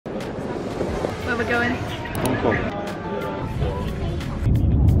we're going? Hong Kong.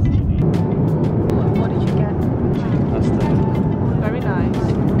 What did you get? Pasta. Very nice.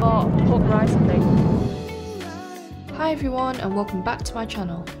 Oh, pork rice, I think. Hi everyone and welcome back to my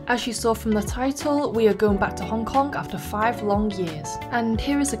channel. As you saw from the title, we are going back to Hong Kong after 5 long years. And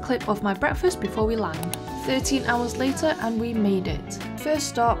here is a clip of my breakfast before we land. 13 hours later and we made it. First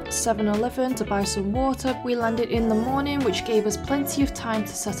stop, 7-Eleven to buy some water. We landed in the morning, which gave us plenty of time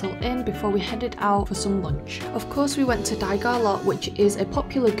to settle in before we headed out for some lunch. Of course we went to Dai Gar Lot, which is a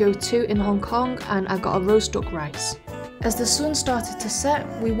popular go-to in Hong Kong, and I got a roast duck rice. As the sun started to set,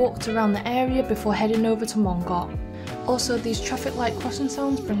 we walked around the area before heading over to Mong Kok. Also, these traffic light crossing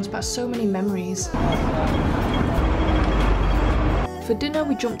sounds brings back so many memories. For dinner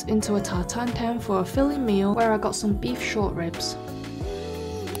we jumped into a tartan tent for a filling meal where I got some beef short ribs.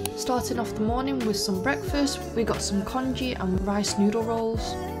 Starting off the morning with some breakfast, we got some congee and rice noodle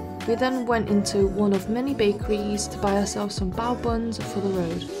rolls. We then went into one of many bakeries to buy ourselves some bao buns for the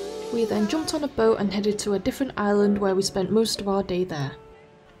road. We then jumped on a boat and headed to a different island where we spent most of our day there.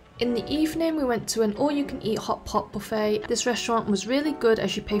 In the evening we went to an all-you-can-eat hot pot buffet. This restaurant was really good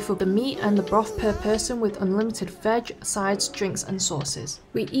as you pay for the meat and the broth per person with unlimited veg, sides, drinks and sauces.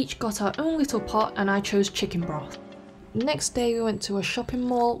 We each got our own little pot and I chose chicken broth. Next day we went to a shopping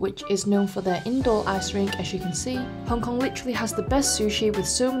mall which is known for their indoor ice rink. As you can see, Hong Kong literally has the best sushi with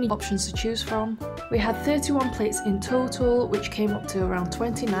so many options to choose from. We had 31 plates in total, which came up to around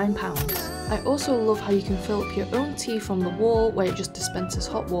 £29. I also love how you can fill up your own tea from the wall where it just dispenses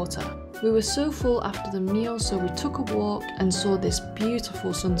hot water. We were so full after the meal, so we took a walk and saw this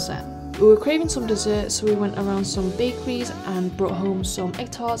beautiful sunset. We were craving some dessert, so we went around some bakeries and brought home some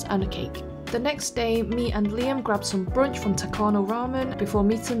egg tarts and a cake. The next day, me and Liam grabbed some brunch from Takano Ramen before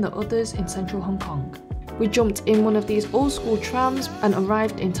meeting the others in central Hong Kong. We jumped in one of these old school trams and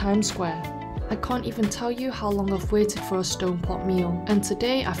arrived in Times Square. I can't even tell you how long I've waited for a stone pot meal, and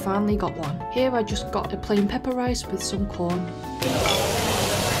today I finally got one. Here I just got a plain pepper rice with some corn.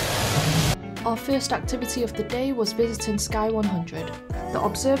 Our first activity of the day was visiting Sky 100. The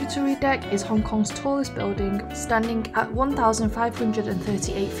observatory deck is Hong Kong's tallest building, standing at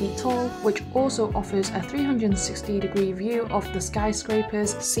 1,538 feet tall, which also offers a 360-degree view of the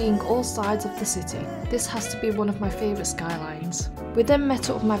skyscrapers, seeing all sides of the city. This has to be one of my favourite skylines. We then met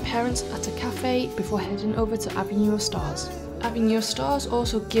up with my parents at a cafe before heading over to Avenue of Stars. Avenue of Stars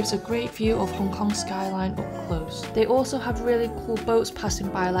also gives a great view of Hong Kong's skyline up close. They also have really cool boats passing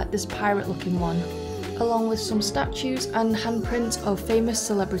by, like this pirate looking one, along with some statues and handprints of famous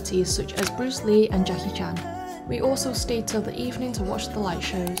celebrities such as Bruce Lee and Jackie Chan. We also stayed till the evening to watch the light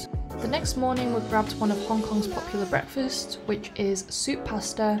shows. The next morning we grabbed one of Hong Kong's popular breakfasts, which is soup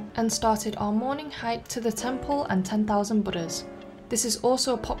pasta, and started our morning hike to the temple and 10,000 Buddhas. This is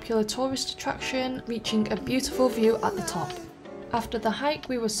also a popular tourist attraction, reaching a beautiful view at the top. After the hike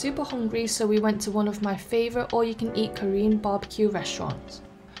we were super hungry, so we went to one of my favourite all-you-can-eat Korean barbecue restaurants.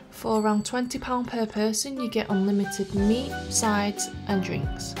 For around £20 per person you get unlimited meat, sides and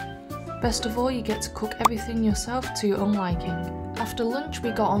drinks. Best of all, you get to cook everything yourself to your own liking. After lunch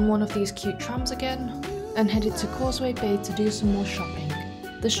we got on one of these cute trams again and headed to Causeway Bay to do some more shopping.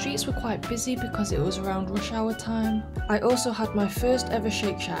 The streets were quite busy because it was around rush hour time. I also had my first ever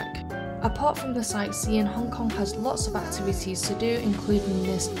Shake Shack. Apart from the sightseeing, Hong Kong has lots of activities to do, including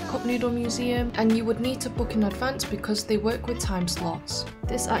this cup noodle museum, and you would need to book in advance because they work with time slots.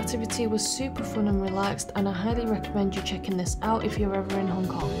 This activity was super fun and relaxed, and I highly recommend you checking this out if you're ever in Hong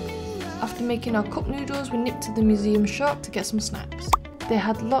Kong. After making our cup noodles, we nipped to the museum shop to get some snacks. They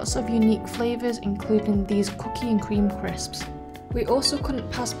had lots of unique flavours, including these cookie and cream crisps. We also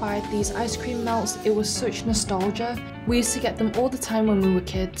couldn't pass by these ice cream melts. It was such nostalgia. We used to get them all the time when we were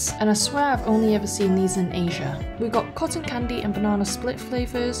kids, and I swear I've only ever seen these in Asia. We got cotton candy and banana split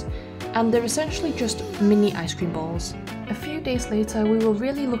flavours, and they're essentially just mini ice cream balls. A few days later, we were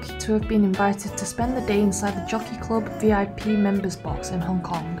really lucky to have been invited to spend the day inside the Jockey Club VIP members box in Hong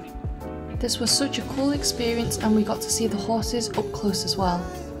Kong. This was such a cool experience, and we got to see the horses up close as well.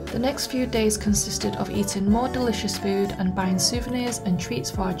 The next few days consisted of eating more delicious food and buying souvenirs and treats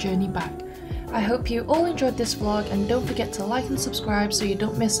for our journey back. I hope you all enjoyed this vlog, and don't forget to like and subscribe so you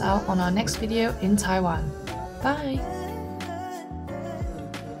don't miss out on our next video in Taiwan. Bye!